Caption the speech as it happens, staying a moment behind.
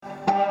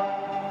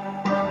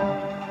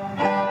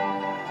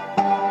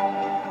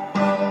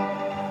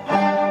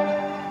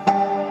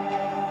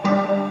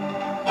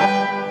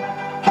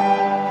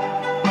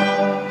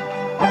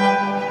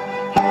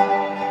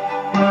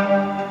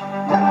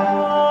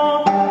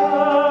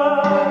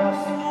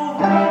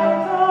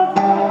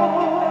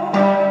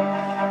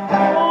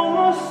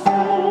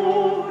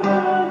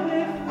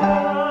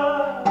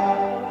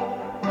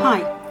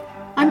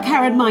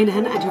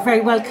Moynihan and you're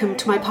very welcome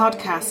to my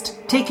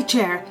podcast, Take a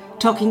Chair,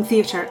 Talking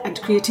Theatre and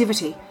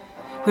Creativity,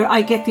 where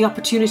I get the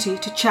opportunity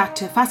to chat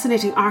to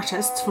fascinating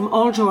artists from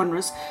all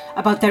genres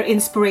about their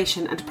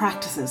inspiration and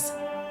practices.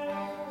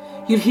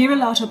 You'll hear a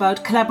lot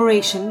about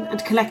collaboration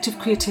and collective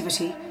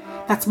creativity.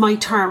 That's my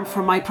term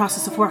for my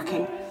process of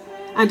working.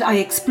 And I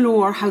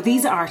explore how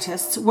these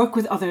artists work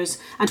with others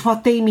and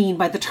what they mean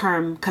by the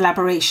term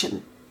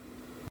collaboration.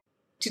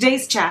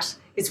 Today's chat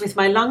is with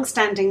my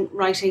long-standing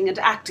writing and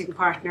acting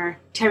partner,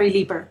 Terry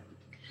Lieber.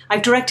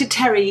 I've directed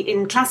Terry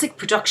in classic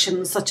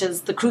productions such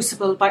as The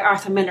Crucible by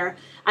Arthur Miller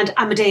and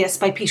Amadeus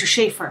by Peter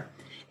Shaffer,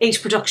 8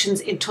 productions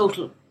in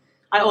total.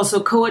 I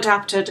also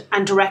co-adapted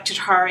and directed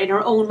her in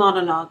her own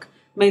monologue,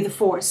 May the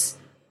Force.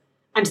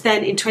 And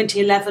then in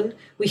 2011,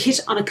 we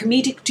hit on a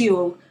comedic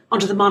duo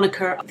under the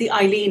moniker of the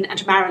Eileen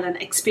and Marilyn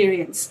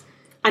Experience,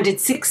 and did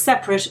 6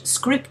 separate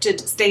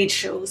scripted stage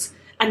shows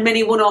and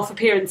many one-off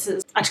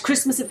appearances at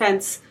Christmas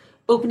events,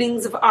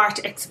 openings of art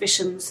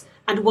exhibitions,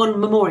 and one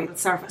memorial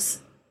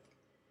service.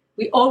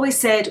 We always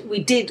said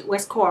we did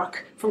West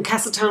Cork, from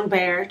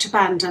Castletownbere to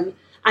Bandon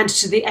and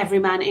to the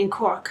Everyman in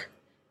Cork,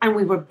 and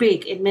we were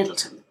big in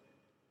Middleton.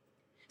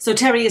 So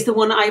Terry is the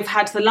one I've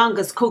had the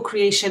longest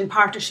co-creation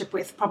partnership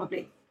with,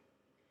 probably.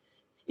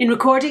 In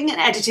recording and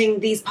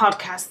editing these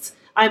podcasts,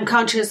 I am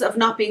conscious of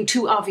not being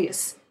too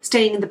obvious,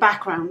 staying in the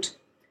background.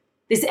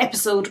 This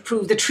episode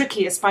proved the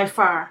trickiest by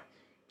far.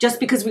 Just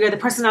because we are the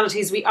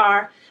personalities we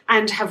are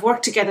and have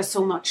worked together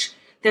so much,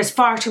 there's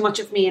far too much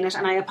of me in it,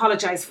 and I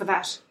apologise for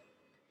that.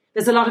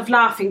 There's a lot of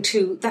laughing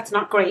too, that's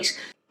not great.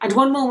 And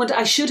one moment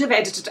I should have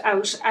edited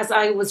out as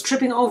I was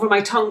tripping over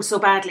my tongue so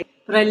badly,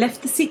 but I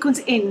left the sequence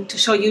in to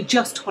show you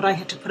just what I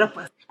had to put up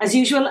with. As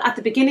usual, at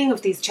the beginning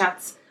of these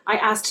chats, I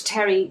asked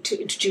Terry to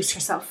introduce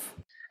herself.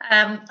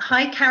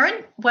 Hi,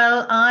 Karen.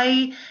 Well,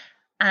 I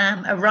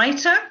am a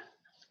writer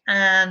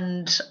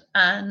and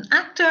an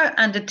actor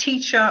and a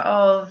teacher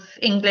of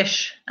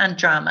English and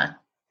drama.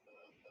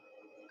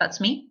 That's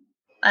me.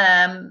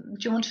 Do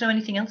you want to know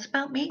anything else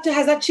about me?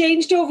 Has that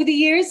changed over the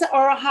years,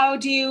 or how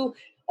do you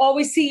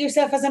always see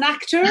yourself as an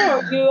actor,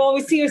 or do you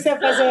always see yourself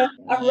as a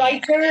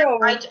writer?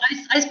 Or?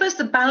 I suppose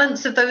the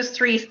balance of those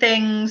 3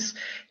 things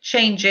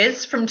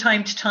changes from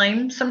time to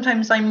time.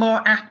 Sometimes I'm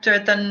more actor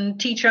than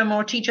teacher,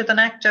 more teacher than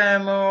actor,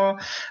 more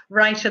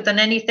writer than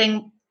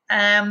anything.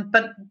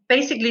 But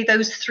basically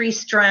those 3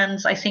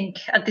 strands, I think,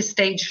 at this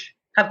stage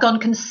have gone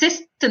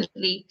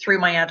consistently through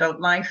my adult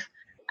life,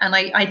 and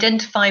I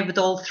identify with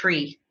all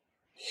 3.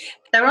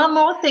 There are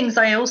more things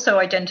I also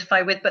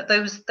identify with, but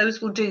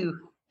those will do.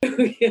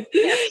 Yes.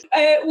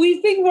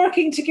 We've been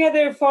working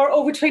together for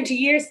over 20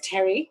 years,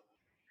 Terry.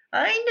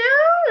 I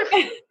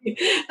know.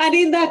 And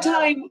in that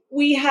time,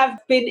 we have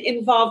been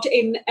involved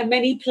in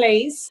many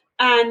plays,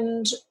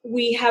 and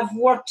we have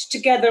worked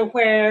together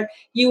where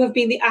you have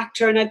been the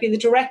actor and I've been the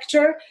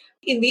director.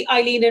 In the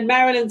Eileen and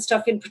Marilyn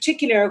stuff in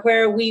particular,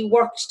 where we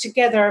worked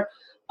together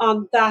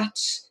on that.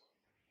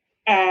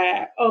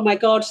 Oh my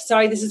God,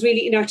 sorry, this is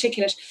really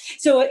inarticulate.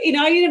 So in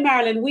Eileen and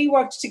Marilyn, we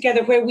worked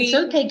together where we... It's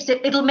okay, because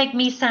it'll make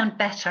me sound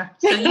better.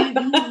 So you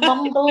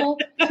mumble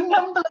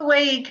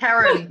away,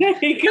 Karen.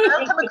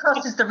 I'll come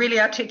across as the really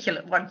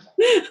articulate one.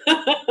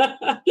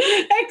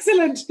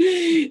 Excellent.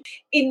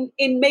 In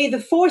May the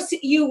Force,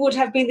 you would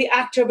have been the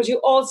actor, but you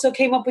also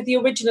came up with the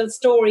original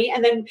story,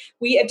 and then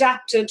we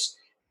adapted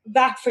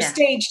that for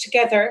stage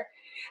together.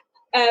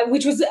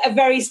 Which was a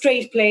very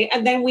straight play.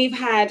 And then we've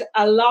had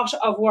a lot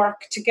of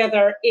work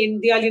together in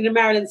the Eileen and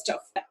Marilyn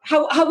stuff.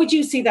 How would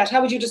you see that? How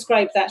would you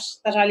describe that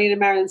Eileen and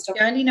Marilyn stuff?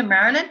 Eileen and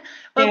Marilyn?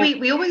 Well,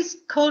 we always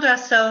called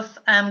ourselves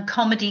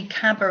comedy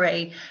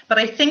cabaret. But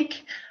I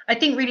think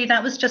really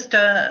that was just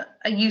a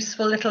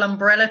useful little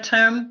umbrella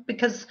term,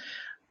 because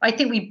I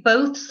think we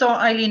both saw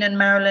Eileen and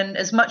Marilyn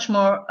as much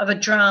more of a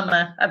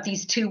drama of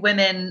these 2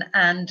 women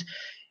and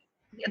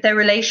their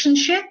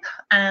relationship,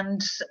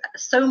 and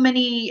so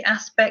many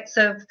aspects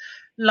of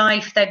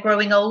life. They're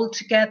growing old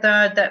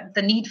together,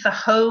 the need for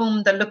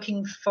home, they're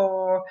looking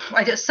for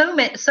so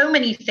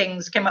many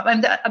things came up.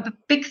 And a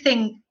big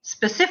thing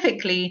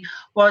specifically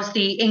was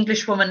the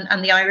English woman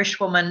and the Irish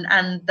woman,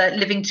 and the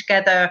living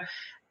together,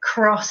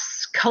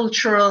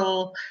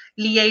 cross-cultural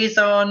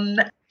liaison.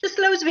 Just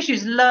loads of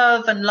issues,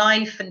 love and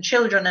life and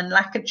children and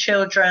lack of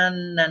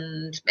children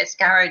and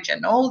miscarriage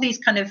and all these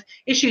kind of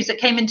issues that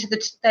came into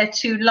their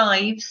 2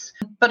 lives,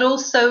 but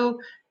also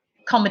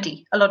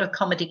comedy, a lot of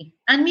comedy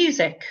and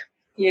music.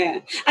 Yeah.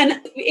 And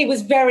it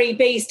was very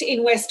based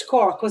in West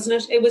Cork,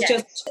 wasn't it? It was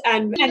just...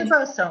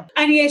 Universal.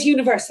 And yet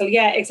universal,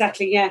 yeah,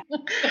 exactly, yeah.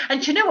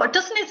 And you know what?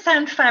 Doesn't it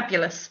sound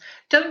fabulous?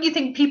 Don't you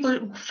think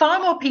far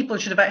more people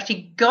should have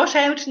actually got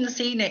out and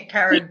seen it,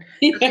 Karen?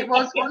 Because it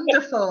was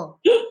wonderful.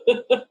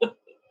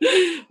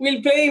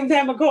 We'll blame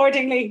them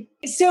accordingly.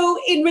 So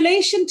in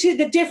relation to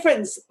the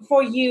difference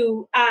for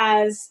you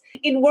as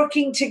in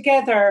working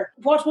together,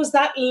 what was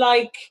that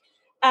like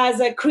as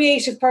a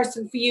creative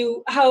person for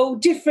you? How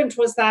different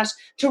was that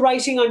to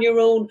writing on your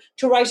own,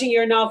 to writing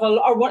your novel,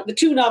 or the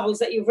 2 novels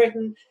that you've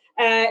written,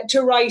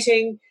 to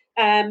writing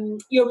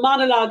your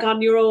monologue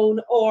on your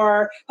own,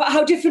 or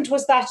how different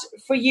was that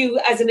for you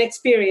as an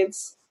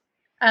experience?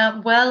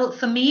 Well,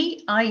 for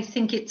me, I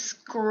think it's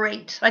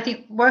great. I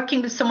think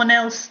working with someone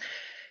else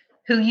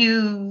who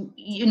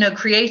you know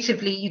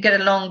creatively you get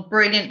along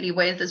brilliantly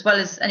with, as well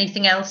as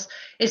anything else,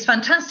 is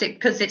fantastic,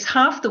 because it's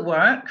half the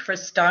work for a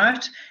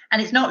start,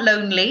 and it's not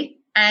lonely,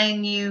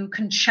 and you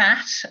can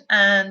chat,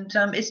 and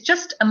it's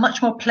just a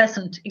much more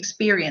pleasant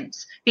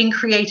experience being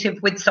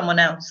creative with someone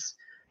else.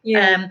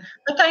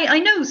 But I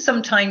know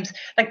sometimes,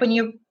 like when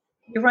you're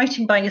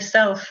writing by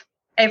yourself,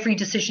 every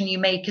decision you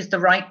make is the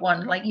right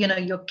one. Like, you know,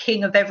 you're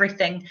king of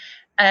everything,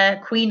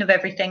 queen of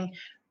everything.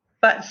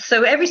 But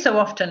so every so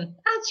often,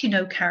 as you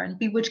know, Karen,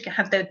 we would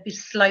have there'd be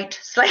slight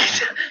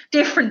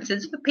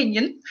differences of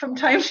opinion from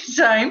time to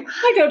time.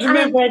 I don't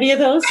remember any of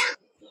those.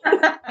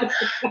 And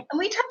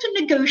we'd have to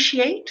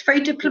negotiate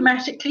very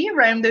diplomatically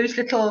around those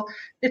little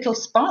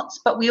spots,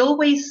 but we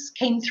always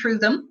came through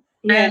them.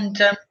 Yeah.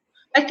 And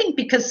I think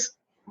because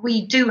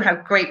we do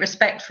have great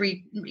respect for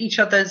each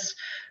other's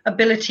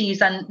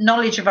abilities and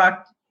knowledge of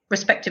our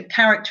respective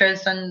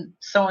characters and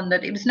so on,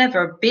 that it was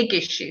never a big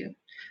issue.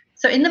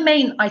 So in the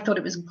main, I thought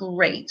it was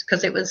great,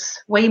 because it was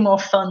way more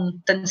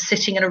fun than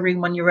sitting in a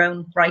room on your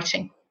own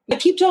writing. I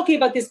keep talking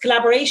about this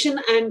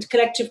collaboration and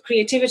collective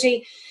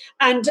creativity.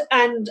 And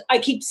I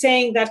keep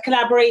saying that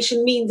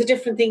collaboration means a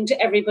different thing to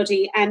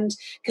everybody. And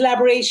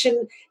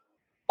collaboration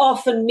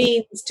often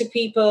means to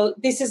people,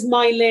 this is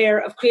my layer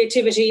of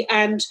creativity,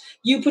 and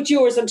you put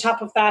yours on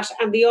top of that,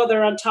 and the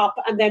other on top,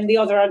 and then the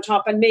other on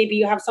top, and maybe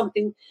you have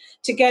something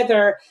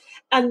together.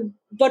 And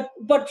but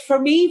for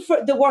me,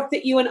 for the work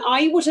that you and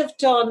I would have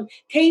done,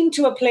 came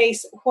to a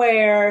place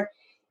where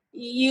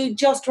you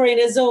just were in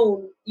a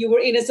zone. You were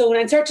in a zone,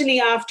 and certainly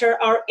after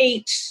our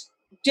 8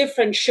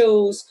 different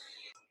shows,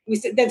 we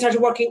then started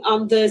working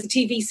on the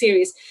TV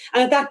series.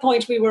 And at that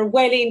point, we were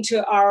well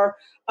into our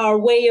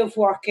way of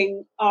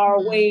working,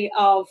 our way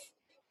of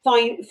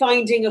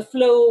finding a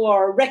flow,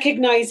 or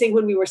recognizing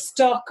when we were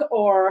stuck,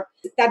 or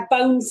that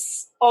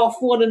bounce off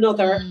one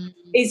another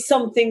is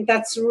something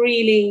that's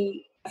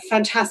really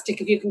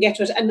fantastic if you can get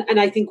to it. And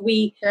I think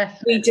we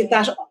did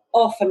that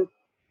often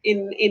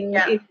in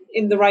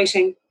the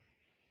writing.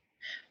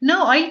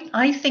 No,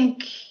 I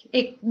think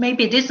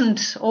maybe it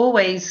isn't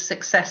always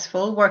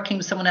successful working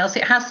with someone else.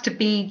 It has to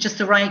be just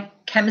the right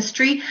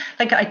chemistry.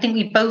 Like, I think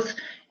we both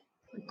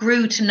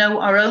grew to know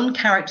our own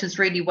characters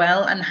really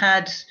well and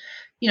had,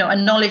 you know, a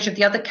knowledge of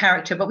the other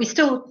character, but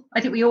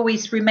I think we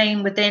always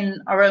remain within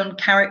our own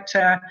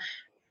character,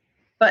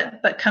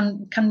 but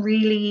can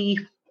really,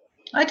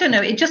 I don't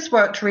know, it just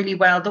worked really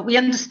well, that we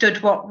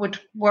understood what would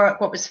work,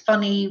 what was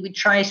funny, we'd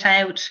try it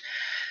out.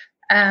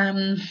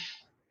 And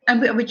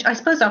which I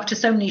suppose after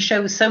so many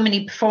shows, so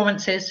many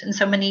performances in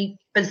so many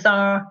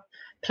bizarre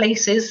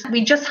places,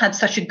 we just had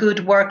such a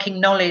good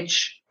working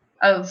knowledge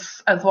of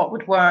what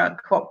would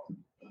work,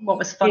 what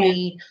was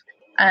funny,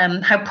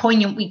 how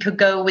poignant we could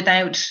go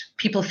without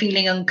people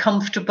feeling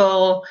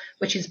uncomfortable,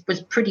 which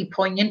was pretty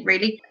poignant,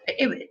 really.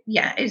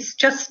 It's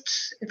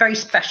just very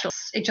special.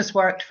 It just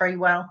worked very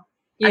well.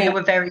 Yeah. And there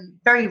were very,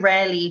 very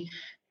rarely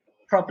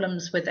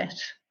problems with it,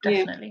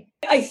 definitely.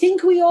 Yeah. I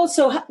think we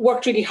also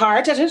worked really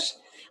hard at it.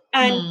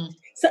 And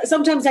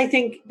sometimes I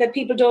think that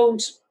people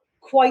don't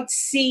quite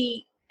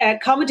see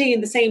comedy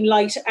in the same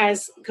light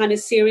as kind of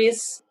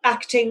serious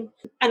acting.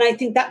 And I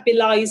think that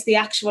belies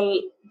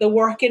the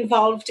work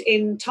involved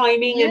in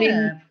timing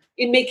and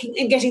in making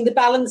and getting the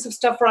balance of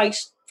stuff right.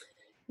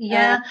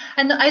 Yeah.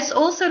 And it's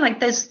also like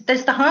there's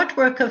the hard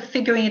work of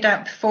figuring it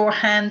out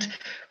beforehand,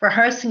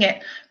 rehearsing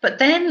it, but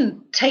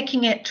then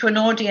taking it to an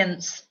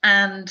audience.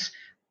 And,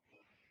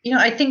 you know,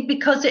 I think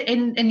because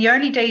in the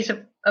early days of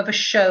a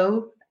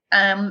show,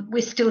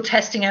 we're still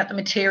testing out the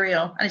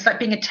material, and it's like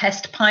being a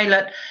test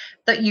pilot,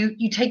 that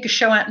you take a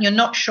show out and you're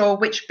not sure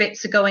which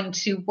bits are going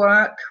to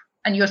work,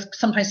 and you're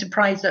sometimes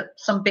surprised at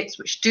some bits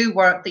which do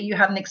work that you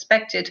hadn't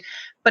expected.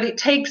 But it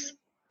takes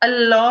a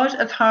lot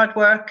of hard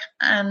work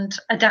and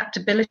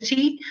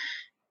adaptability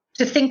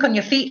to think on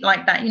your feet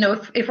like that. You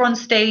know, if we're on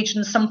stage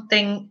and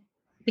something,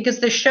 because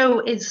the show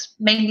is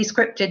mainly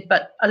scripted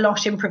but a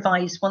lot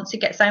improvised once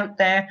it gets out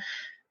there.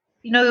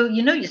 You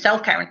know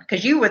yourself, Karen,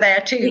 because you were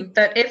there too,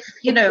 that if,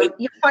 you know,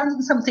 you're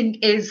finding something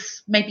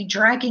is maybe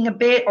dragging a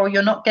bit, or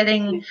you're not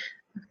getting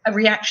a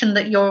reaction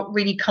that you're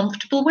really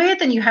comfortable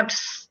with, and you have to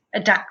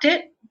adapt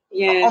it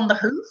on the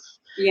hoof.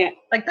 Yeah.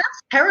 Like,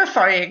 that's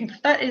terrifying.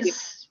 That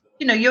is,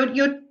 you know,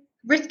 you're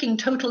risking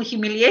total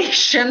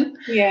humiliation.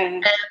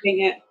 Yeah.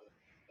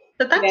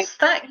 But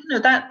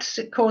that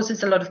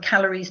causes a lot of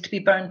calories to be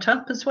burnt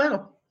up as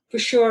well. For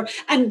sure.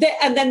 And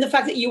then the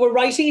fact that you were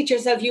writing it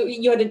yourself,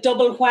 you had a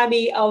double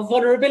whammy of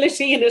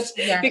vulnerability in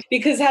it,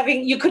 because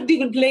you couldn't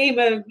even blame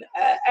a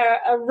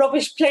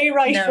rubbish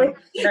playwright for it.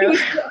 It was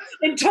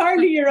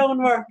entirely your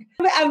own work.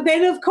 And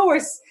then, of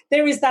course,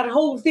 there is that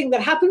whole thing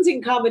that happens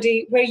in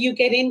comedy where you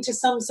get into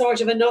some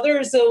sort of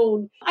another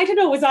zone. I don't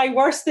know, was I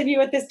worse than you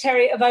at this,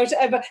 Terry, about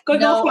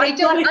going off? No,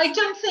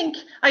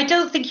 I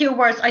don't think you're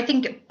worse. I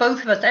think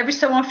both of us, every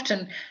so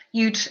often,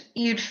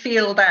 you'd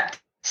feel that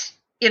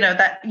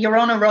that you're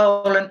on a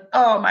roll and,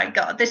 oh my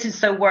God, this is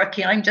so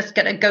working. I'm just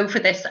going to go for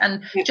this,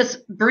 and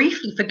just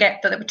briefly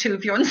forget that there were two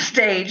of you on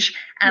stage,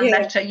 and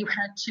that you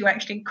had to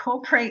actually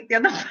incorporate the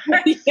other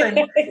person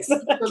exactly.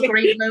 into a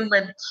great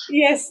moment.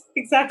 Yes,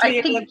 exactly.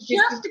 I think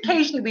just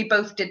occasionally we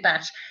both did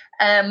that.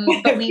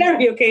 But we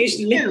very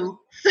occasionally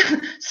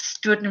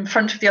stood in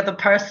front of the other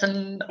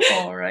person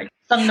or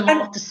sung them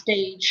off the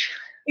stage.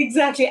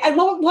 Exactly. And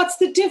what's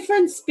the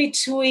difference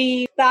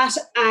between that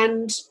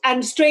and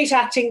straight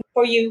acting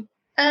for you?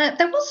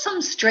 There was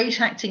some straight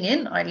acting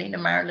in Eileen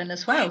and Marilyn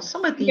as well.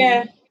 Some of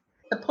the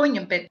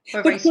poignant bits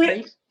were very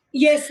straight.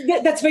 Yes,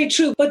 that's very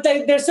true. But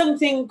there's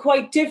something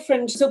quite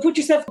different. So put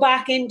yourself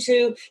back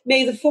into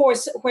May the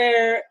 4th,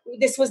 where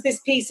this was this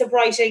piece of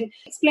writing.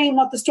 Explain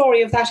what the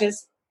story of that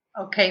is.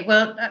 Okay,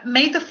 well,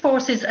 May the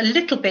 4th is a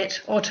little bit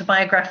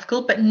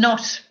autobiographical, but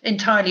not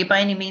entirely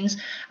by any means,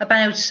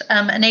 about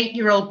an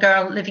 8-year-old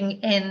girl living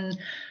in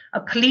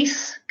a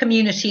police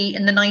community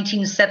in the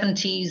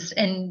 1970s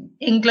in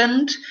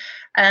England.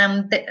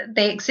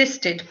 They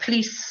existed.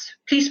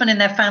 Policemen and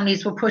their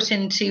families were put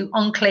into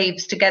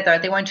enclaves together.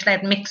 They weren't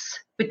allowed to mix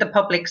with the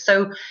public.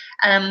 So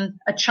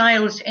a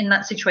child in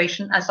that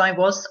situation, as I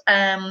was,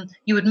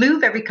 you would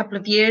move every couple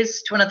of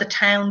years to another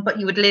town, but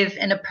you would live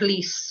in a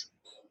police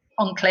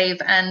enclave.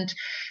 And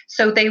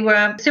so they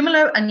were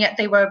similar, and yet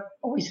they were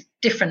always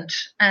different.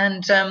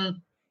 And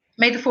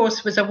May the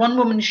 4th was a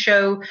one-woman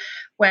show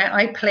where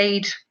I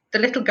played the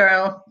little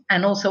girl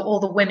and also all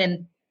the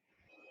women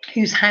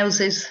whose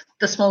houses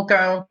the small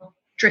girl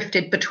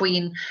drifted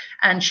between.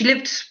 And she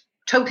lived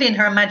totally in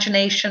her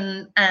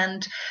imagination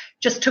and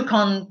just took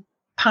on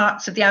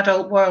parts of the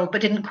adult world,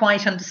 but didn't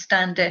quite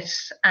understand it.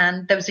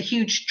 And there was a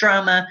huge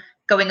drama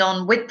going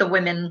on with the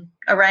women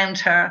around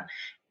her,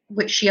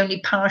 which she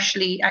only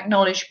partially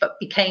acknowledged, but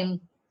became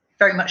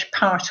very much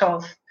part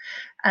of.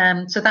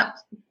 So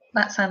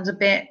that sounds a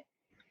bit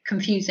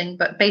confusing,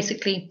 but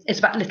basically it's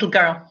about a little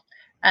girl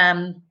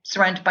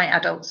surrounded by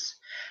adults.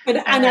 And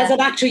as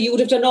an actor, you would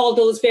have done all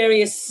those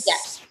various...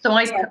 Yes. So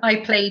I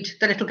played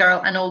the little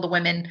girl and all the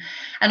women.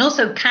 And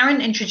also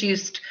Karen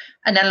introduced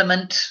an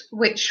element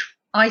which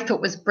I thought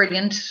was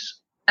brilliant.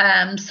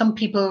 Some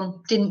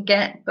people didn't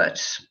get,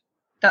 but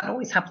that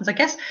always happens, I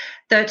guess,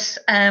 that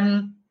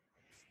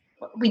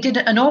we did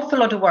an awful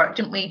lot of work,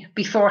 didn't we,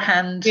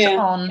 beforehand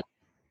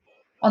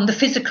on the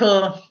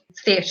physical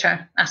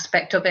theatre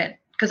aspect of it,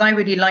 because I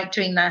really like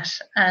doing that,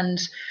 and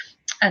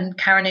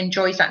Karen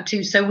enjoys that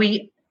too. So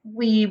we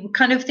were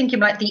kind of thinking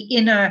about the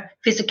inner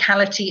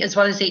physicality as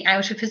well as the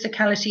outer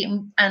physicality,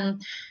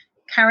 and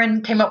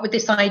Karen came up with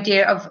this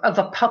idea of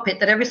a puppet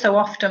that every so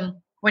often,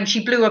 when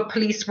she blew a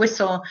police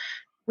whistle,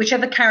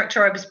 whichever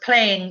character I was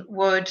playing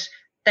would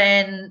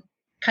then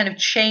kind of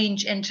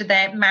change into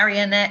their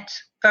marionette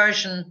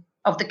version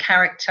of the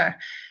character.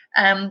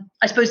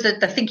 I suppose that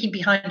the thinking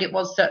behind it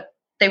was that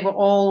they were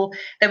all,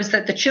 there was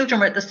that the children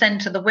were at the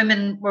centre, the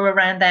women were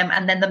around them,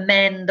 and then the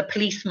men, the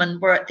policemen,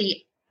 were at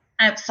the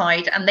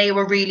outside, and they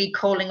were really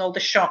calling all the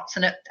shots.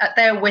 And at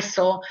their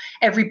whistle,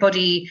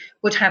 everybody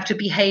would have to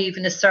behave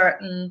in a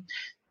certain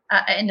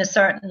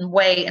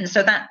way. And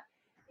so that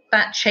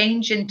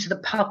change into the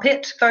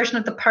puppet version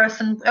of the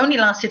person only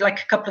lasted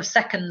like a couple of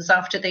seconds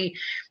after the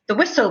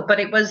whistle, but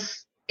it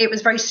was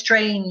very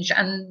strange,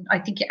 and I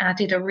think it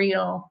added a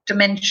real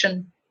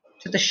dimension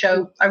to the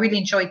show. I really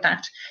enjoyed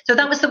that. So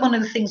that was one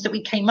of the things that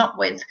we came up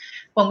with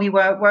when we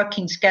were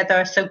working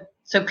together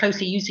so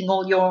closely, using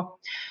all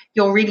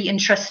your really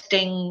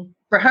interesting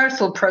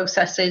rehearsal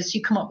processes.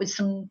 You come up with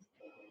some,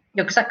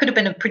 because that could have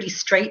been a pretty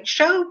straight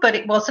show, but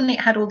it wasn't. It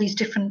had all these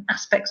different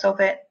aspects of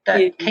it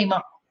that came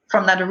up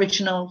from that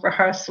original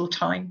rehearsal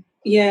time.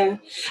 Yeah.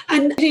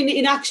 And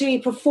in actually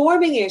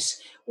performing it,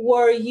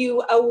 were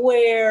you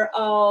aware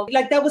of,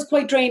 like, that was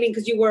quite draining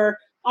because you were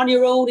on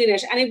your own in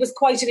it, and it was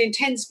quite an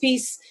intense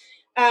piece.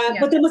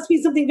 But there must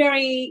be something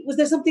was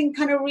there something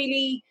kind of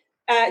really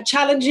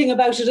challenging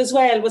about it as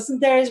well,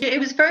 wasn't there? It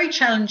was very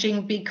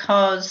challenging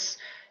because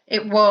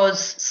it was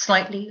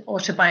slightly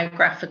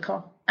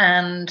autobiographical,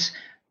 and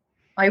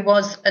I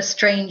was a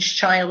strange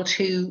child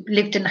who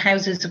lived in the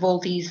houses of all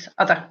these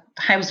other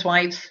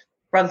housewives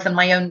rather than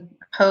my own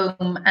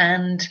home,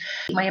 and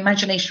my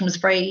imagination was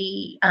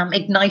very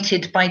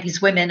ignited by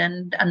these women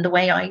and the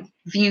way I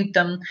viewed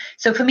them.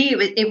 So for me,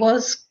 it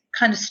was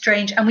kind of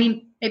strange,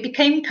 and it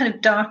became kind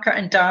of darker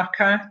and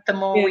darker the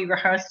more we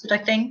rehearsed it, I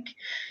think.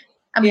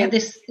 And we had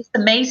this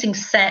amazing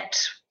set.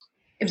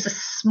 It was a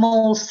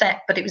small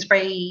set, but it was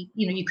very,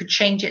 you could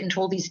change it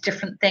into all these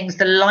different things.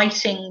 The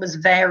lighting was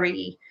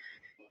very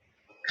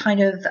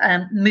kind of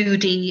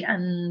moody,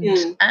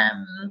 and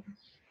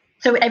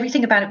so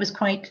everything about it was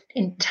quite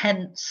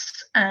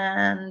intense,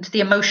 and the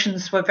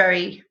emotions were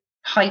very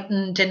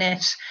heightened in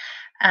it.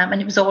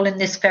 And it was all in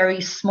this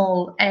very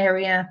small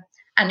area,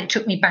 and it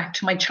took me back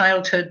to my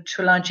childhood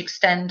to a large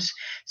extent.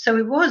 So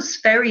it was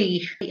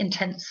very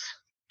intense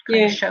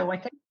kind of show, I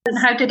think. And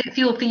how did it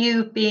feel for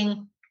you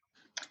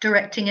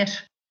directing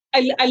it?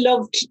 I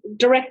loved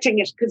directing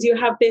it because you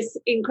have this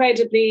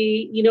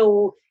incredibly,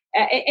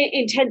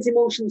 intense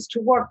emotions to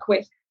work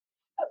with.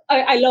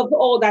 I love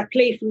all that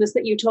playfulness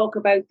that you talk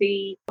about,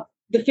 the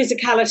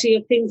physicality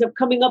of things, of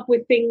coming up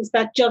with things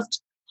that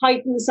just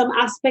heighten some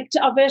aspect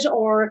of it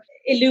or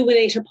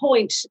illuminate a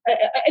point,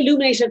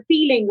 illuminate a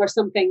feeling or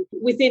something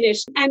within it,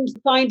 and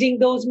finding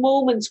those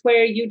moments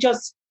where you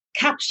just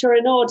capture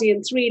an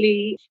audience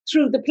really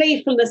through the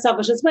playfulness of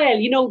it as well.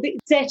 You know, the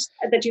set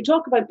that you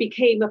talk about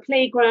became a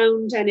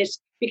playground, and it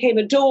became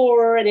a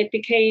door, and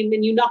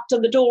you knocked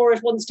on the door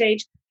at one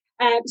stage.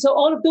 So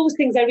all of those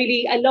things, I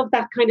love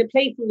that kind of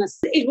playfulness.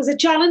 It was a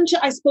challenge,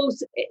 I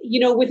suppose, you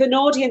know, with an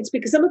audience,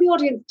 because some of the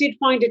audience did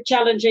find it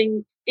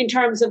challenging in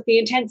terms of the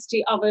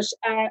intensity of it.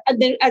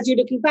 And then as you're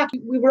looking back,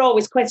 we were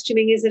always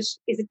questioning, is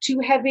it too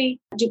heavy?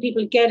 Do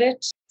people get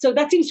it? So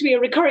that seems to be a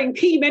recurring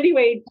theme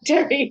anyway,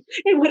 Terry,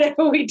 in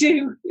whatever we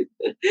do.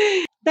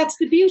 That's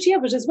the beauty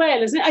of it as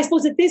well, isn't it? I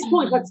suppose at this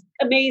point, what's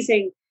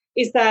amazing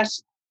is that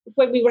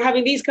when we were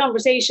having these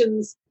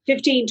conversations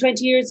 15,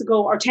 20 years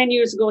ago or 10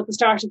 years ago at the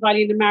start of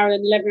Eileen and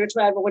Marilyn, 11 or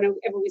 12 or whenever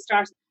we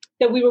started,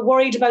 that we were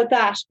worried about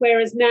that,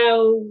 whereas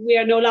now we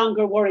are no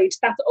longer worried.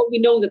 We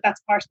know that that's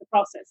part of the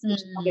process.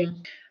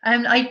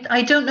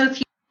 I don't know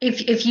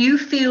if you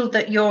feel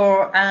that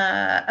your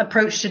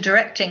approach to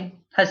directing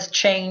has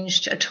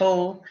changed at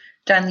all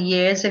down the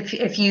years,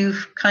 if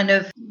you've kind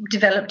of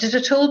developed it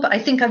at all, but I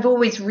think I've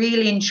always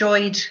really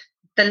enjoyed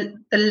the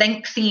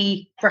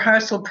lengthy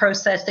rehearsal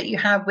process that you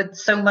have, with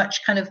so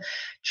much kind of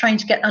trying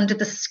to get under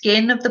the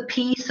skin of the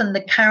piece and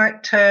the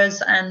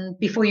characters, and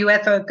before you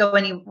ever go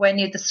anywhere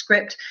near the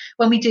script.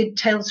 When we did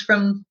Tales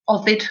from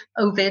Ovid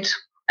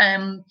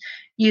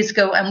years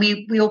ago, and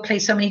we all play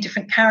so many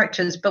different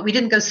characters, but we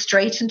didn't go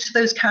straight into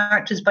those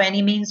characters by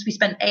any means. We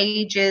spent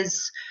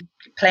ages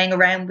playing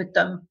around with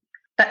them.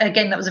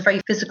 That was a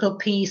very physical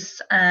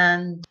piece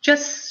and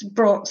just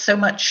brought so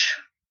much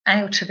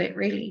out of it,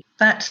 really.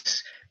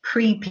 That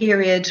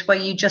pre-period where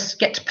you just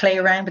get to play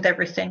around with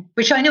everything,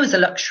 which I know is a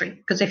luxury,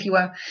 because if you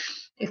were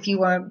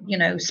you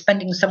know,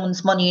 spending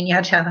someone's money and you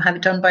had to have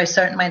it done by a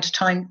certain amount of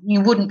time, you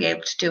wouldn't be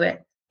able to do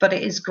it. But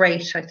it is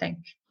great, I think.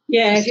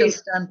 Yeah, I still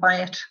stand by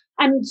it.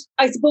 And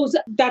I suppose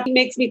that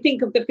makes me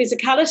think of the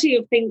physicality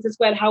of things as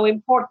well, how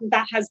important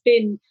that has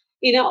been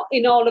in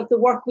all of the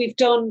work we've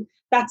done,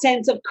 that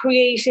sense of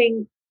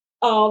creating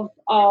of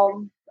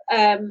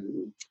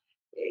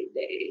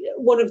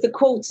one of the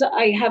quotes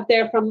I have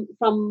there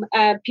from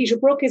Peter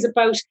Brook is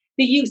about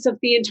the use of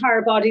the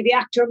entire body. The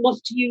actor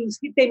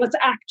they must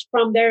act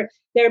from their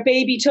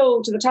baby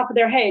toe to the top of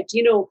their head.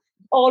 You know,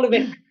 all of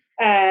it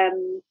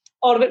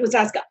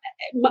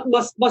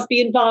must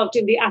be involved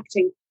in the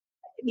acting.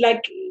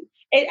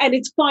 And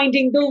it's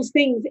finding those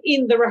things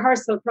in the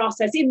rehearsal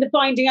process, in the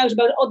finding out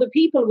about other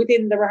people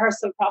within the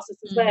rehearsal process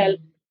as well,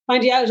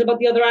 finding out about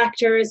the other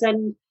actors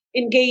and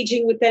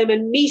engaging with them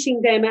and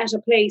meeting them at a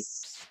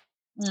place.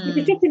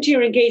 It's different to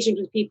your engagement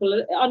with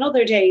people on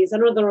other days,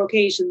 on other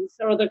occasions,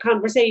 or other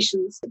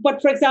conversations.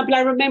 But for example,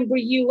 I remember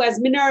you as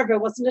Minerva,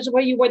 wasn't it,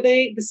 where you were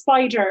the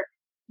spider?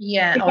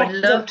 Yeah, I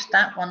loved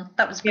that one.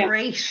 That was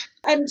great.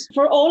 And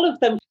for all of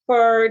them,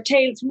 for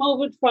Tales from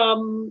Ovid,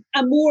 from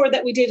Amour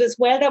that we did as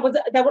well,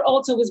 that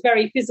also was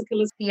very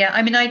physical. Yeah,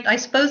 I mean, I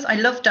suppose I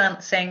love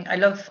dancing.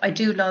 I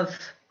do love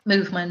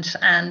movement,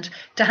 and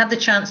to have the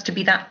chance to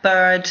be that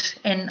bird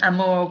in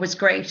Amour was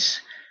great.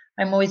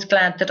 I'm always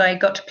glad that I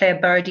got to play a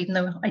bird, even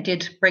though I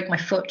did break my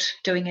foot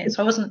doing it.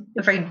 So I wasn't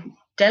a very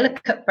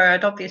delicate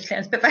bird, obviously. I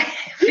was a bit of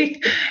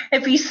a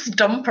heavy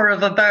stumper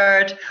of a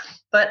bird.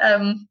 But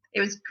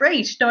it was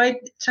great,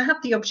 to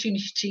have the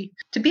opportunity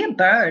to be a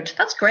bird.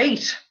 That's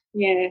great.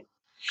 Yeah.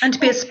 And to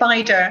be a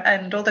spider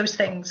and all those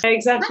things.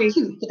 Exactly. Thank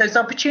you for those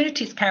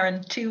opportunities,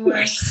 Karen, to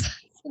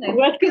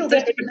feel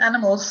those different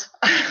animals.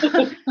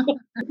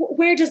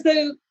 Where does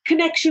the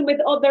connection with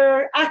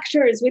other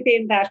actors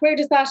within that, where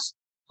does that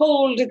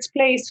hold its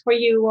place for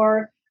you,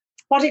 or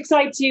what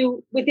excites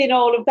you within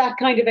all of that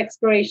kind of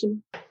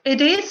exploration? It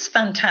is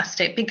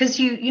fantastic because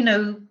you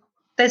know,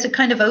 there's a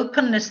kind of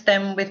openness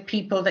then with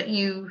people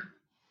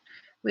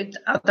with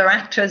other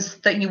actors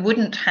that you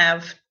wouldn't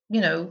have,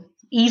 you know,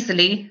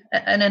 easily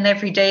in an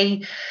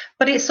everyday.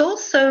 But it's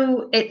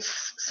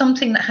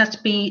something that has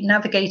to be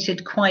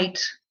navigated quite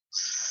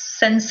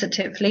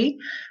sensitively,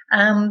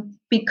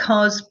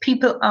 because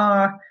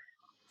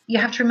you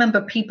have to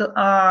remember people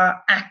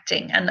are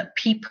acting, and that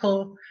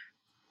people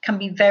can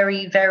be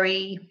very,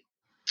 very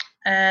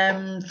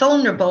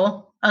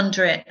vulnerable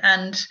under it.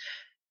 And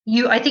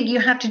I think you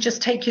have to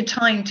just take your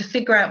time to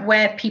figure out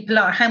where people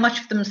are, how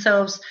much of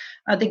themselves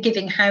are they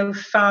giving, how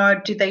far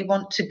do they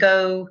want to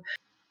go,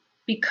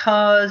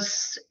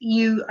 because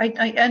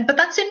but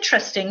that's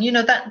interesting, you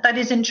know, that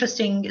is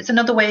interesting. It's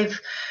another way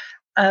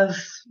of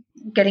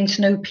getting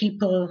to know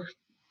people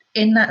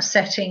in that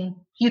setting.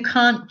 You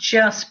can't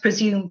just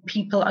presume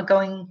people are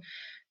going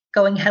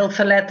hell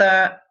for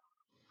leather.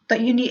 But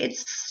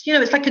it's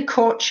like a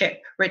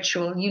courtship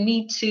ritual. You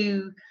need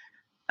to,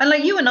 and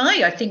like you and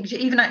I think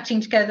even acting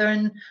together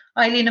in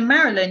Eileen and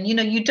Marilyn, you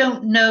know, you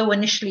don't know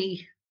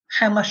initially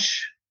how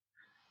much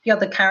the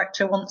other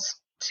character wants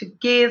to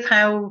give,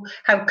 how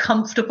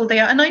comfortable they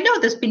are. And I know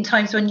there's been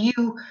times when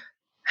you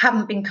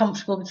haven't been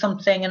comfortable with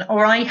something,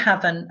 or I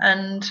haven't,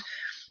 and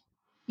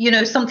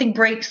something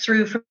breaks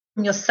through from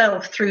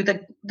yourself through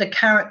the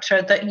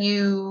character that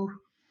you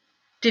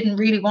didn't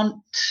really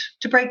want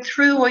to break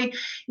through, or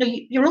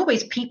you're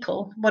always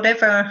people,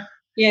 whatever.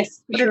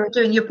 Yes, whatever you're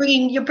doing,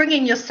 you're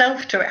bringing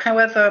yourself to it,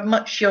 however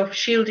much you're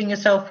shielding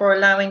yourself or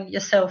allowing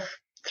yourself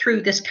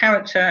through this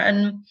character.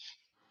 And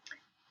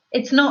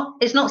it's not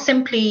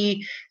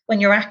simply when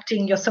you're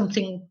acting you're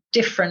something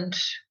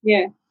different.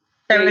 Yeah,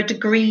 there are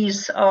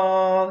degrees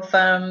of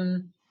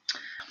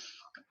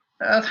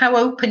how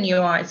open you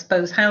are, I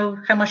suppose, how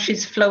much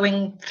is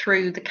flowing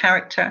through the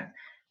character,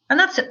 and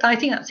I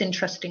think that's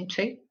interesting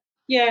too.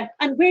 Yeah,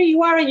 and where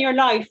you are in your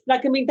life,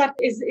 like, I mean, that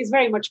is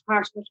very much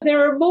part of it.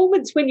 There are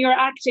moments when you're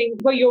acting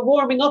where you're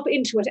warming up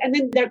into it, and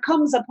then there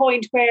comes a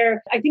point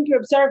where I think you're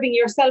observing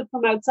yourself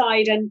from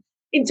outside, and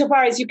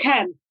insofar as you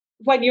can,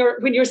 when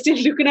you're still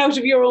looking out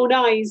of your own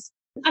eyes.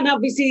 And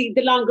obviously,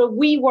 the longer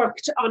we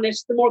worked on it,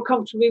 the more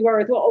comfortable we were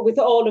with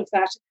all of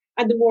that,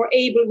 and the more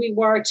able we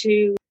were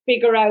to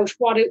figure out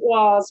what it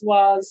was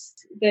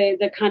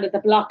the kind of the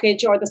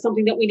blockage, or the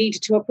something that we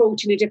needed to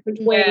approach in a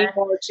different way,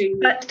 or to.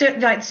 But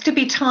to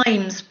be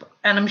times,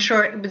 and I'm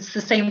sure it was the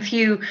same for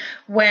you,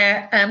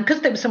 where because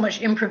there was so much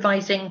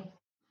improvising,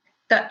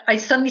 that I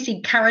suddenly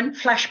see Karen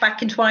flash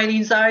back into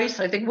Eileen's eyes.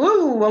 I think,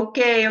 whoa,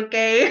 okay.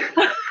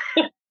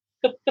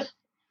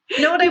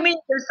 You know what I mean?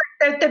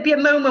 There'd be a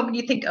moment when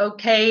you think,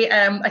 okay,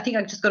 I think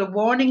I just got a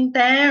warning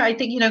there. I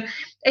think,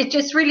 it's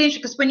just really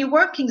interesting, because when you're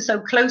working so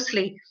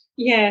closely,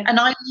 and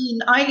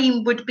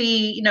Eileen would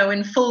be,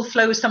 in full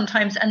flow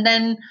sometimes, and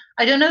then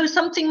I don't know,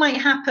 something might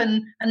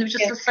happen, and it was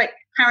just like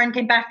Karen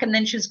came back and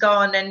then she's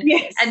gone, and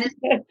and it's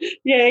just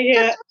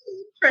really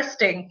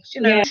interesting.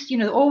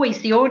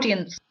 Always the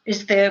audience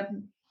is the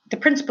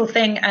principal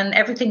thing, and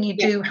everything you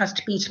do has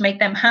to be to make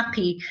them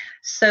happy.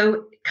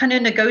 So kind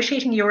of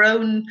negotiating your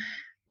own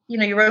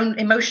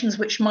emotions,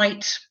 which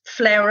might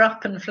flare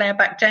up and flare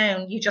back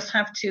down. You just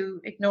have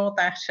to ignore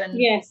that. And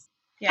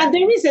and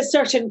there is a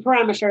certain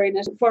parameter in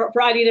it. For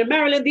Eileen and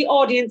Marilyn, the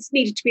audience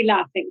needed to be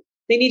laughing.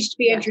 They needed to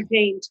be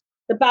entertained.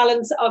 The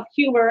balance of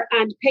humour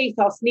and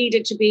pathos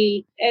needed to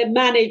be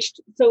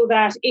managed so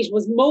that it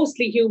was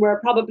mostly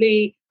humour,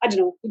 probably, I don't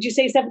know, would you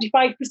say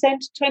 75%,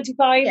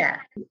 25%?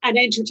 And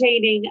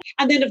entertaining.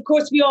 And then, of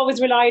course, we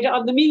always relied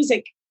on the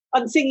music,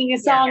 on singing a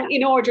song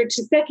in order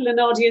to settle an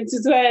audience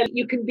as well.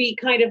 You can be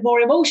kind of more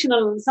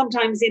emotional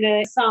sometimes in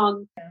a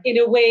song in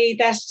a way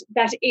that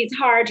is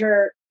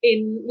harder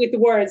with the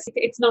words.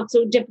 It's not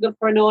so difficult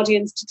for an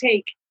audience to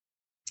take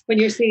when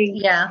you're singing.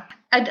 Yeah.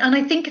 And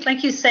I think,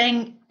 like you're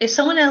saying, if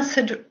someone else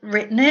had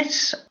written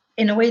it,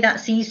 in a way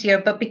that's easier.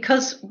 But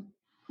because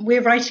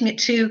we're writing it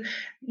too,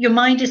 your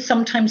mind is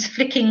sometimes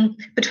flicking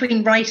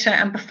between writer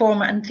and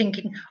performer and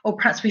thinking, oh,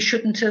 perhaps we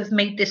shouldn't have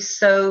made this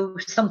so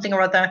something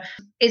or other.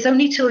 It's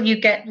only till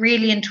you get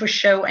really into a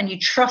show and you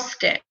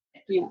trust it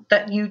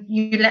that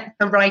you let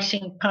the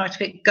writing part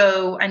of it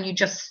go, and you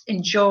just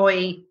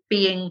enjoy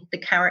being the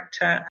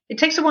character. It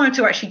takes a while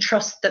to actually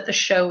trust that the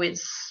show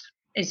is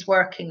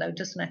working, though,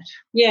 doesn't it?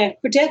 Yeah,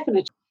 for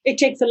definite. It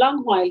takes a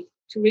long while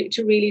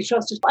to really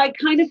trust it. I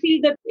kind of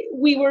feel that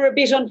we were a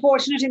bit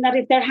unfortunate in that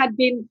if there had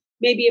been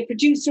maybe a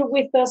producer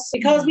with us,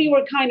 because we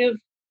were kind of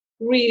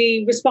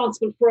really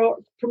responsible for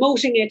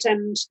promoting it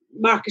and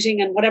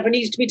marketing and whatever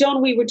needed to be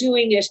done, we were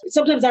doing it.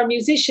 Sometimes our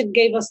musician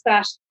gave us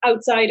that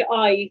outside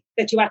eye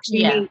that you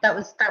actually need. that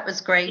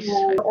was great.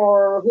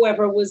 Or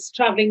whoever was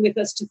travelling with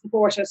us to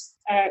support us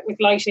with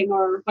lighting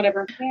or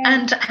whatever.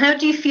 And how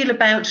do you feel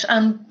about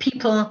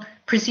people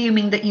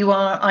presuming that you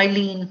are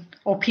Eileen,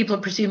 or people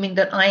presuming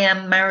that I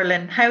am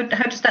Marilyn? How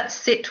does that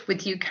sit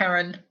with you,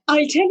 Karen?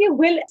 I'll tell you,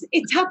 well,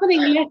 it's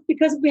happening less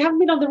because we haven't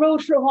been on the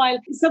road for a while.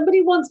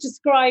 Somebody once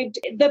described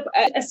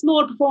a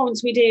small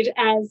performance we did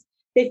as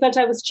they felt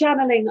I was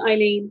channeling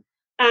Eileen.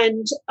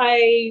 And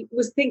I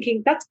was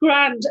thinking, that's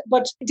grand.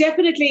 But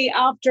definitely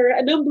after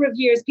a number of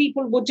years,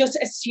 people would just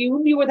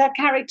assume you were that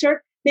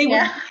character. They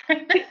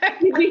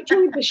would be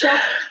through the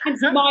shop and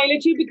smile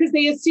at you because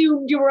they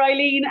assumed you were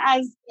Eileen.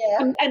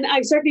 And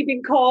I've certainly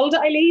been called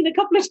Eileen a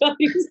couple of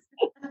times.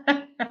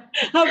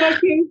 How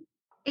about you?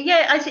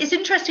 Yeah, it's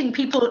interesting,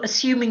 people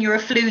assuming you're a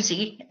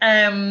floozy.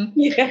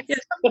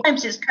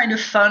 Sometimes it's kind of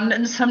fun,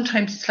 and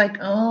sometimes it's like,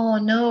 oh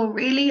no,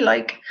 really?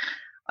 Like,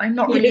 I'm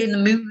not really in the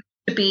mood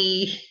to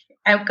be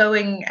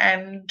outgoing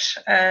and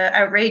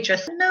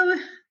outrageous. No,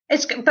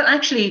 but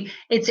actually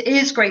it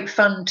is great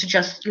fun to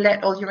just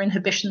let all your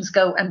inhibitions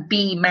go and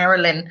be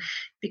Marilyn,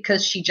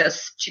 because she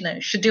just,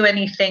 she'll do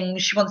anything.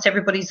 She wants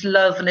everybody's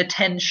love and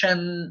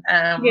attention.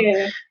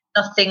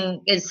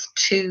 Nothing is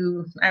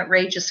too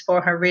outrageous for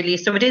her, really.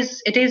 So it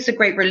is a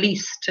great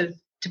release to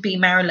be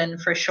Marilyn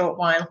for a short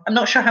while. I'm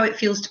not sure how it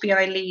feels to be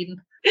Eileen.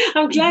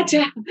 I'm glad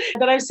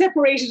that I've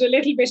separated a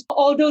little bit,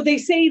 although they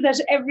say that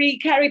every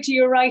character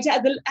you write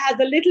has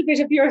a little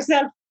bit of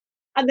yourself,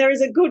 and there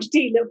is a good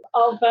deal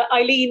of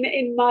Eileen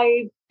in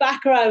my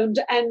background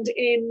and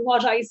in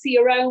what I see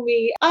around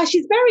me.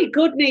 She's very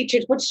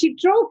good-natured, but she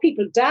drove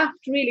people daft,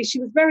 really. She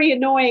was very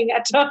annoying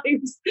at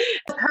times.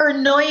 Her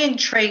annoying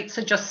traits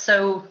are just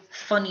so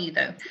funny,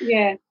 though.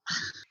 Yeah.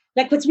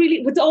 Like what's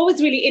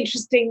always really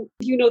interesting,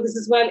 you know this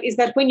as well, is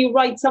that when you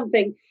write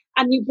something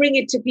and you bring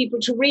it to people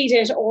to read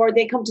it or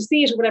they come to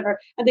see it or whatever,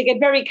 and they get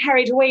very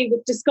carried away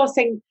with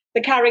discussing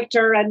the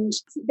character, and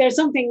there's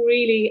something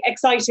really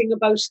exciting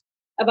about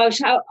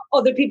how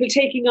other people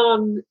taking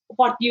on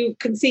what you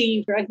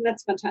conceive. I think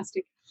that's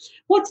fantastic.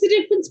 What's the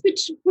difference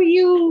for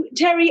you,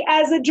 Terry,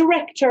 as a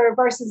director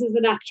versus as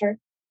an actor?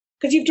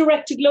 Because you've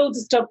directed loads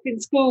of stuff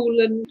in school.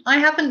 And I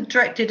haven't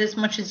directed as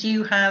much as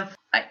you have.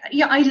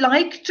 I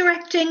like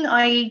directing.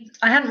 I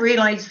hadn't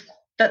realised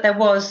that there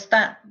was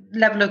that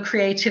level of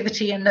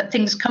creativity and that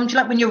things come to you,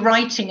 like when you're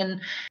writing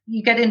and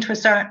you get into a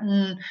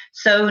certain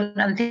zone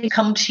and things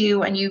come to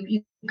you and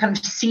you kind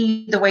of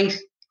see the way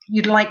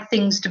you'd like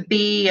things to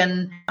be.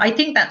 And I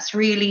think that's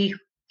really,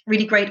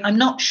 really great. I'm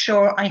not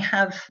sure I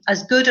have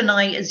as good an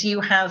eye as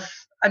you have.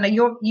 I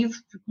know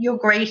you're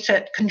great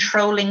at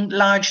controlling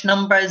large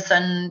numbers,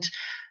 and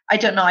I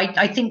don't know.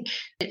 I think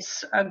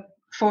it's a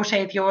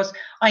forte of yours.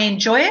 I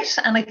enjoy it,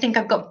 and I think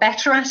I've got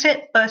better at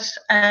it. But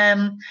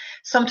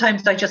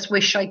sometimes I just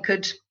wish I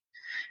could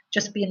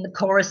just be in the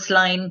chorus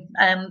line,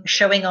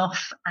 showing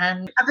off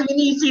and having an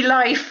easy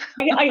life.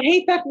 I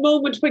hate that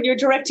moment when you're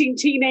directing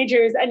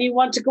teenagers and you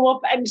want to go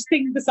up and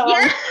sing the song.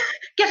 Yeah.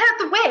 Get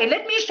out of the way.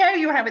 Let me show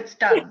you how it's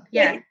done.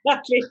 Yeah,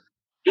 exactly.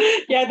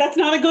 Yeah, that's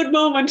not a good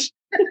moment.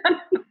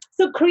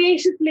 So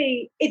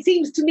creatively, it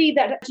seems to me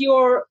that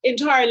your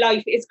entire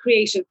life is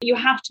creative. You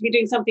have to be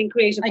doing something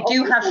creative. I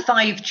do have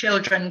 5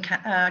 children,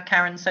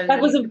 Karen. So that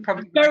was a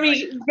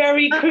very,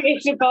 very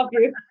creative of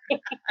you.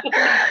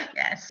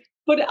 Yes.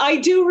 But I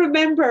do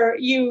remember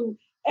you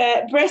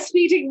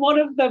breastfeeding one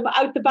of them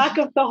out the back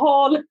of the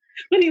hall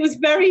when he was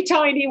very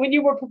tiny, when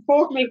you were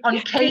performing. On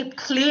Cape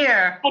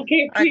Clear. On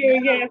Cape Clear,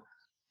 yeah.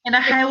 In a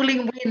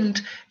howling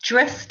wind,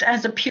 dressed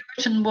as a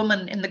Puritan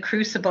woman in the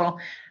Crucible.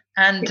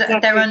 And exactly.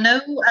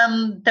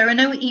 there are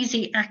no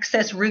easy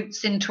access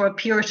routes into a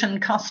Puritan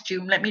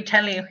costume, let me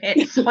tell you.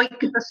 It's hoik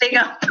the thing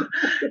up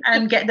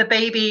and get the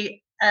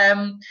baby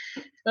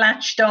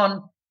latched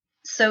on.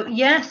 So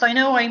yes, I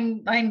know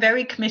I'm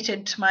very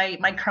committed to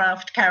my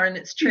craft, Karen.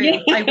 It's true. Yeah.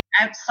 I went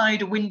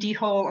outside a windy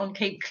hall on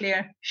Cape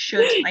Clear.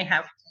 Should I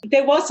have?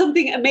 There was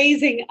something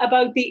amazing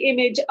about the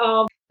image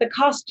of the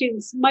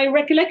costumes. My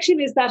recollection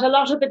is that a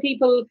lot of the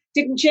people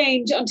didn't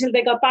change until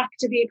they got back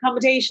to the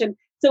accommodation.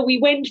 So we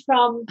went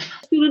from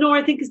Sulanor,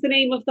 I think is the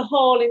name of the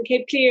hall in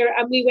Cape Clear,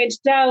 and we went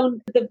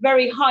down the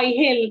very high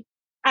hill,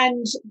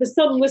 and the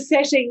sun was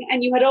setting,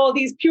 and you had all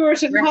these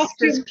Puritan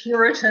costumes.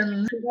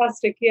 Puritans.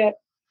 Fantastic, yeah.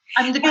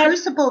 And the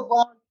Crucible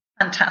was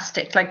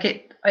fantastic. Like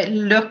it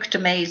looked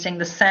amazing.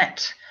 The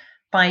set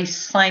by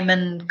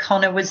Simon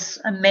Connor was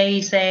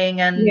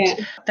amazing, and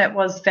that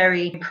was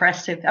very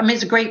impressive. I mean,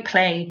 it's a great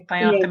play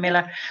by Arthur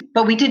Miller,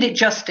 but we did it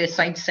justice,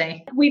 I'd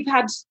say. We've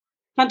had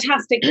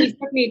fantastic. We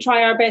certainly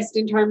try our best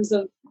in terms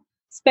of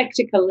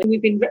spectacle, and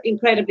we've been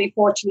incredibly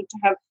fortunate to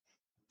have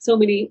so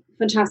many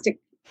fantastic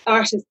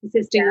artists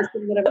assisting us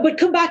and whatever. But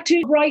come back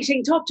to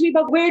writing. Talk to me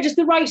about, where does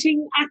the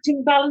writing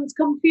acting balance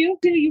come for you?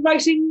 Are you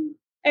writing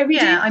every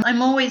day?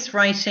 I'm always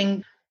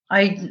writing.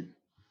 I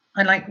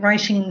like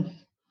writing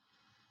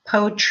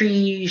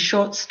poetry,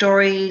 short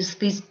stories,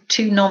 these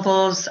 2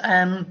 novels,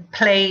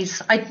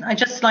 plays. I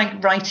just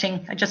like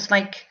writing. I just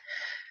like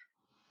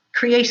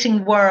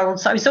creating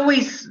worlds. I was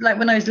always, like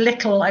when I was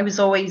little, I was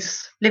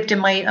always lived in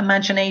my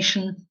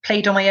imagination,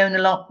 played on my own a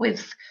lot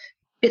with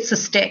bits of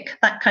stick,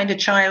 that kind of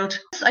child.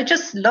 I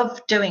just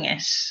love doing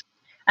it.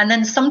 And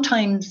then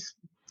sometimes,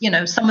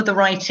 some of the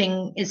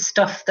writing is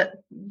stuff that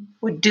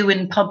would do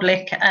in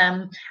public,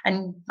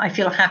 and I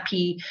feel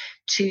happy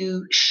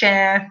to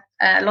share.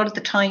 A lot of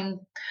the time,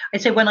 I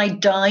say when I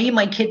die,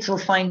 my kids will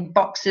find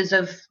boxes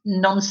of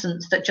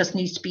nonsense that just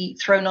needs to be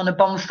thrown on a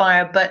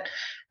bonfire. But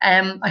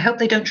I hope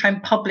they don't try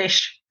and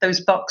publish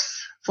those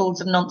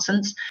boxfuls of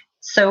nonsense.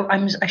 So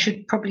I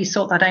should probably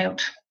sort that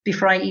out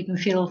before I even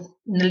feel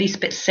in the least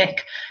bit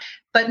sick.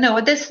 But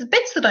no, there's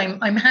bits that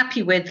I'm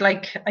happy with.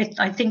 Like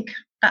I think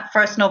that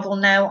first novel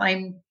now,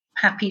 I'm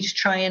happy to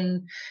try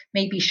and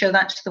maybe show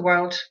that to the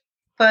world.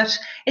 But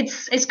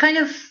it's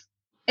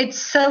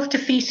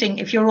self-defeating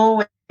if you're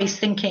always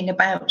thinking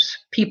about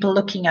people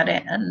looking at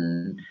it,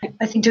 and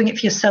I think doing it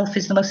for yourself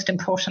is the most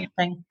important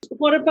thing.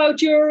 What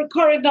about your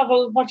current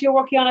novel, what you're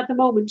working on at the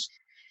moment?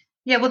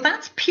 Yeah, well,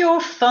 that's pure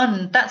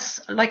fun.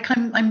 That's like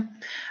I'm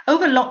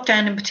over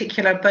lockdown in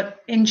particular,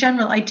 but in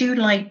general, I do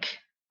like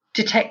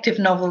detective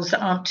novels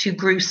that aren't too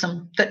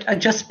gruesome, that are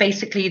just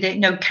basically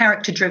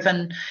character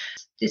driven.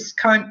 This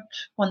current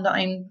one that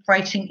I'm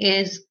writing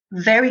is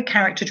very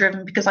character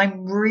driven because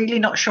I'm really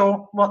not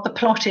sure what the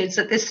plot is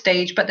at this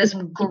stage, but there's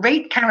some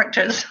great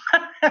characters.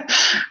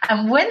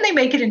 And when they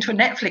make it into a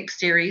Netflix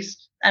series,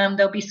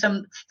 there'll be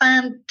some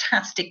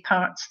fantastic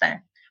parts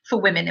there. for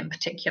women in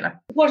particular.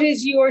 What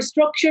is your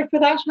structure for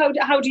that?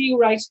 How do you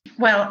write?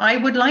 Well, I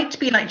would like to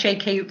be like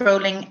J.K.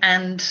 Rowling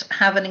and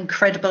have an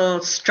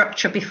incredible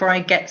structure before I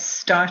get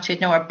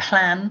started, or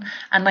plan.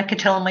 And like I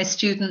tell my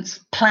students,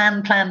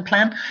 plan.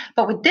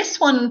 But with this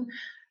one,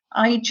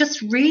 I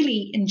just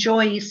really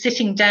enjoy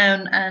sitting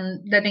down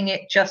and letting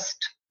it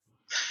just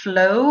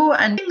flow,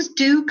 and things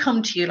do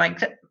come to you. Like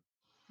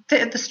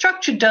the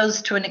structure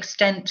does, to an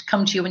extent,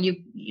 come to you when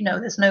you know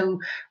there's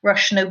no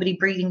rush, nobody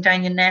breathing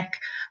down your neck.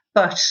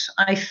 But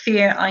I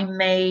fear I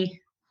may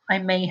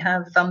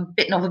have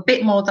bitten off a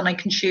bit more than I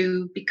can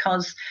chew,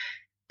 because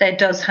there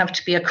does have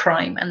to be a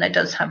crime and there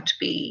does have to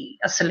be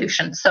a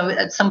solution. So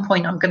at some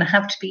point I'm going to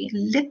have to be a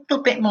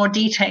little bit more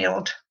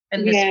detailed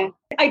in this one.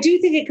 I do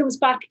think it comes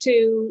back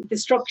to the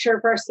structure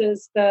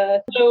versus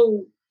the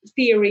flow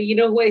theory. You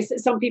know, ways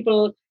some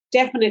people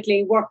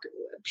definitely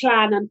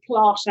plan and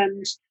plot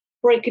and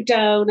break it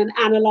down and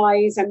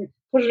analyse and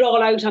put it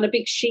all out on a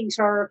big sheet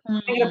or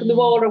hang it up on the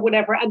wall or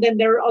whatever. And then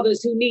there are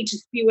others who need to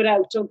spew it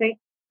out, don't they?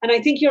 And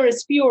I think you're a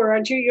spewer,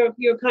 aren't you?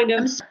 You're kind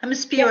of... I'm a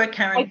spewer,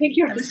 Karen. I think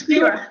you're a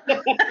spewer.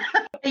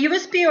 Are you a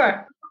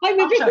spewer? I'm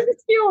a bit of a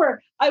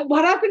spewer.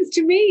 What happens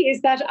to me is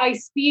that I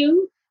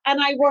spew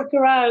and I work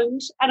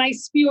around and I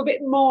spew a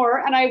bit more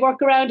and I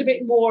work around a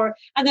bit more.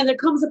 And then there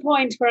comes a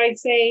point where I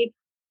say,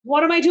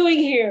 what am I doing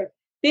here?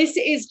 This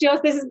is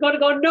going to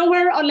go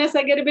nowhere unless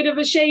I get a bit of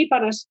a shape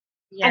on it.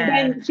 Yeah.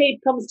 And then shape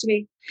comes to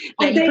me.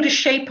 Yeah, and you then, put a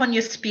shape on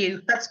your spew.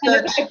 That's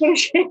good. I put a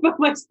shape on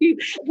my spew.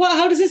 Well,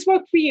 how does this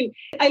work for you?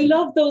 I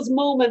love those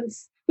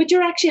moments, which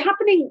are actually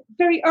happening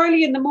very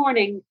early in the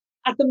morning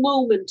at the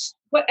moment.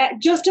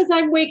 Just as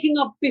I'm waking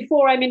up,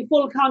 before I'm in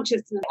full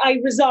consciousness,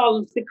 I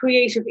resolve the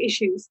creative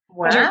issues.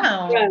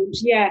 Wow.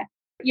 Yeah.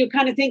 You're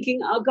kind of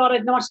thinking, oh God,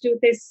 I've not to do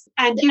with this.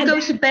 And you go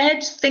to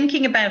bed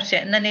thinking about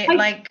it, and then it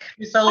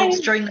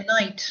resolves during the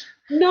night.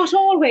 Not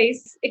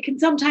always. It can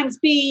sometimes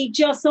be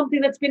just something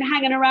that's been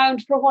hanging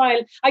around for a while.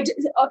 I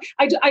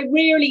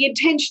rarely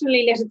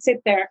intentionally let it sit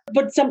there,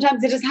 but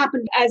sometimes it has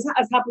happened, as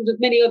happened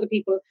with many other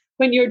people,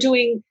 when you're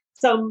doing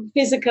some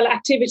physical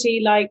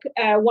activity like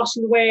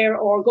washing the wear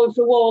or going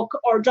for a walk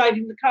or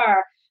driving the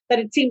car, that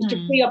it seems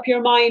to free up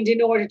your mind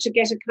in order to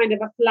get a kind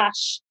of a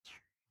flash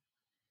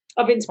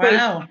of inspiration.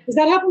 Wow. Does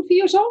that happen for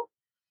you at all?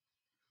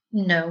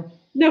 No,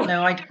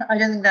 I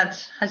don't think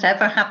that has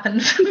ever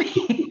happened for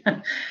me.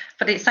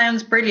 But it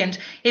sounds brilliant.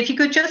 If you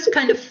could just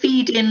kind of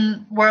feed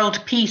in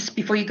world peace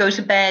before you go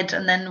to bed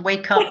and then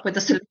wake up with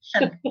a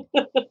solution.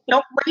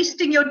 Not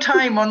wasting your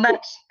time on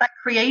that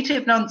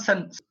creative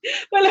nonsense.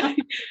 Well,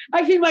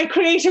 I feel my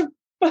creative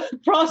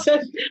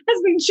process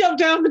has been shoved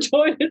down the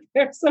toilet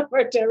there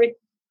somewhere, Terry.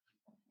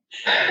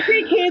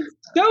 Hey kids,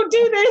 don't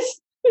do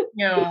this.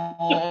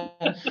 No.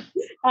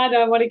 I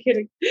know, I'm only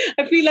kidding.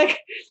 I feel like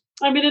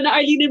I'm in an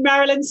Eileen and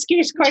Marilyn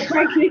skit, quite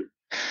frankly.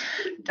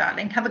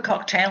 Darling, have a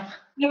cocktail.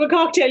 Have a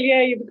cocktail,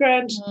 yeah, you've a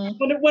grand.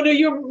 One of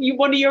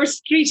your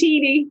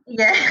streetini.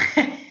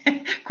 Yeah,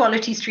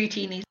 quality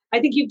streetinis. I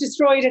think you've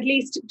destroyed at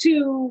least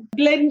 2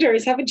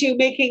 blenders, haven't you,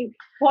 making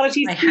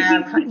quality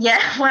streetinis? I have,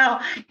 yeah.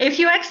 Well, if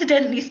you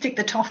accidentally stick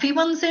the toffee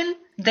ones in,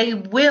 they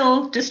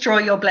will destroy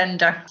your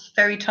blender.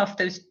 Very tough,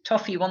 those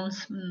toffee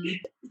ones.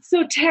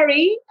 So,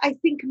 Terry, I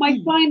think my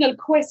final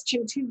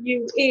question to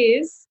you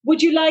is,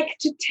 would you like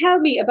to tell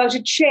me about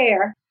a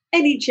chair?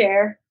 Any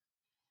chair?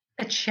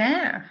 A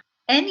chair?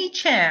 Any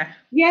chair?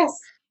 Yes.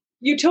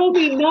 You told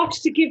me not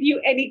to give you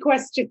any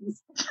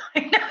questions. I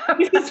know.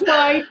 This is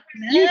why.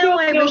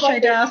 I wish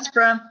I'd asked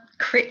for a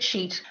crit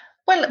sheet.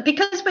 Well,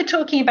 because we're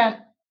talking about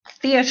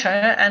theatre,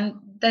 and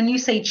then you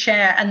say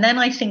chair, and then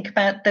I think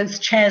about those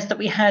chairs that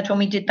we had when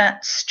we did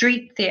that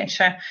street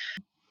theatre.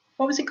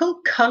 What was it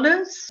called?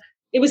 Colours?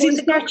 It was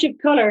In Search of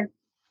Colour.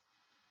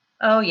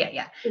 Oh,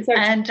 yeah.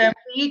 And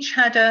we each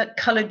had a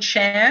coloured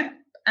chair,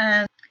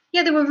 and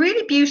yeah, they were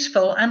really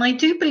beautiful. And I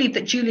do believe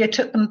that Julia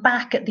took them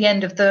back at the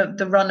end of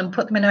the run and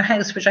put them in her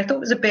house, which I thought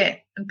was a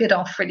bit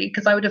off, really,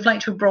 because I would have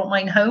liked to have brought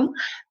mine home.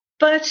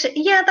 But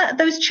yeah,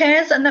 those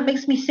chairs, and that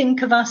makes me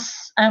think of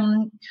us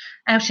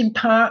out in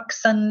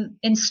parks and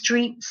in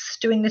streets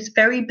doing this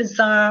very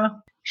bizarre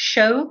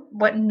show,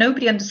 what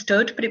nobody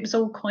understood, but it was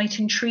all quite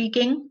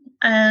intriguing.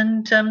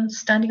 And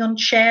standing on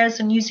chairs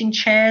and using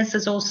chairs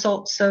as all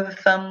sorts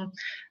of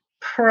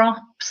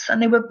props.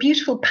 And they were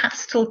beautiful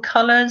pastel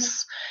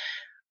colours.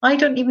 I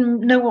don't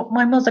even know what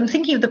mine was. I'm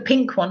thinking of the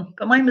pink one,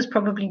 but mine was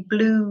probably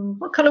blue.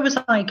 What colour was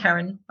I,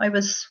 Karen? I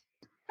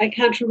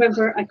can't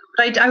remember.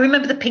 I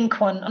remember the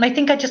pink one. And I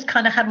think I just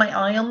kind of had my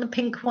eye on the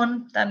pink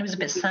one. And it was a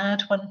bit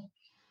sad when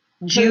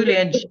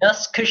Julia,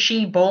 just because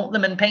she bought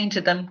them and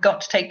painted them,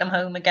 got to take them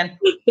home again.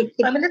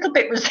 I'm a little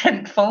bit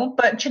resentful,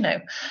 but,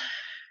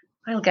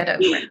 I'll get over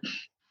it.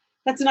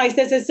 That's nice.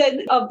 There's a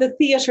sense of the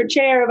theatre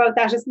chair about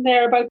that, isn't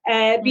there? About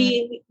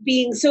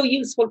being so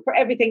useful for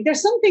everything.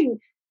 There's something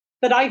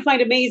that I find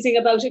amazing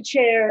about a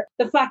chair,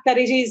 the fact that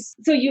it is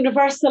so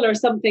universal or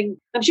something.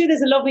 I'm sure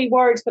there's a lovely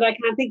word that I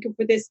can't think of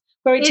for this.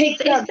 Where it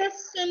takes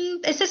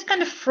is this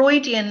kind of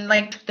Freudian,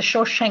 like the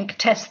Shawshank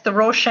test, the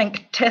Rorschach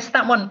test,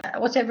 that one,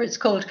 whatever it's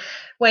called,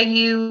 where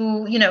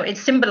it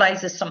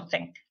symbolises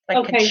something.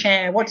 like a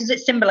chair. What does it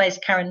symbolize,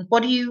 Karen?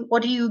 What are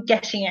you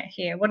getting at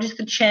here? What is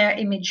the chair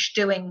image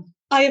doing?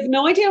 I have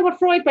no idea what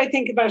Freud might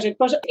think about it,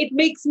 but it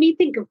makes me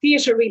think of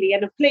theatre really,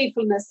 and of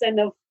playfulness, and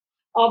of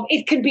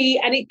it can be,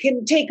 and it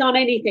can take on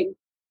anything,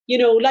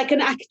 like an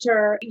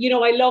actor.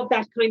 I love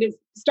that kind of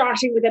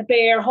starting with a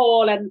bare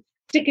hall and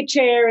stick a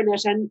chair in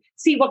it and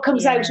see what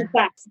comes out of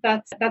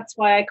that. That's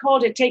why I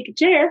called it Take a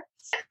Chair.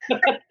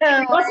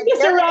 Wasn't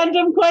this a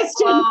random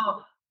question?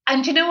 Oh.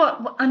 And you know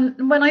what?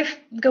 When I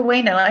go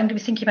away now, I'm going to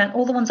be thinking about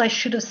all the ones I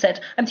should have said.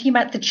 I'm thinking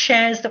about the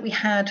chairs that we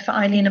had for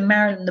Eileen and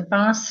Marilyn, the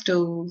bar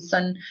stools.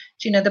 And,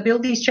 there'll be all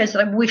these chairs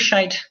that I wish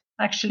I'd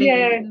actually...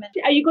 Yeah.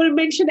 Are you going to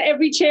mention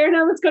every chair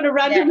now? It's going to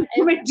randomly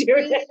come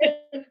into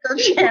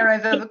every chair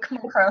I've ever come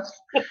across.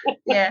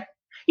 Yeah.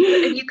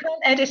 You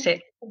can't edit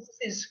it. This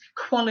is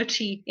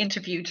quality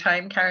interview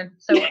time, Karen.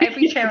 So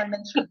every chair I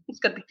mention is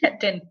going to be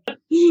kept in.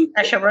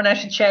 I shall run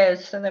out of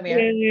chairs. So there we are.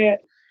 Yeah.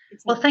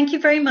 Well, thank you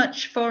very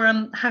much for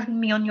having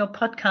me on your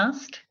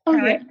podcast,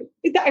 Karen.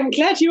 I'm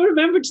glad you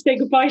remembered to say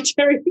goodbye,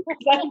 Terry.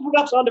 I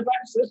forgot all about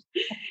it.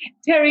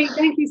 Terry,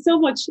 thank you so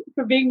much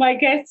for being my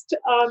guest.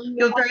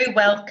 You're very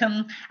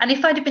welcome. And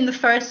if I'd have been the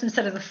first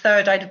instead of the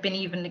third, I'd have been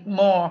even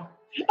more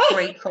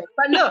grateful.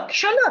 But look,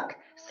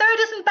 third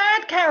isn't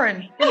bad,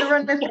 Karen, in the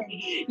run of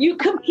things. You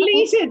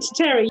completed,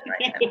 Terry.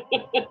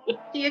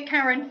 See you,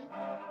 Karen.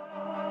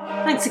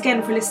 Thanks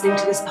again for listening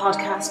to this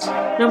podcast,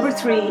 number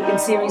 3 in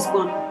series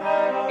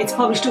 1. It's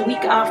published a week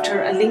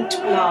after a linked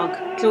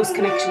blog, Close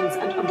Connections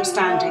and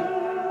Understanding.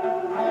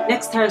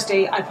 Next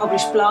Thursday, I'll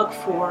publish blog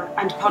 4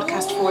 and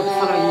podcast 4 the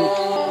following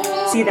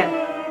week. See you then.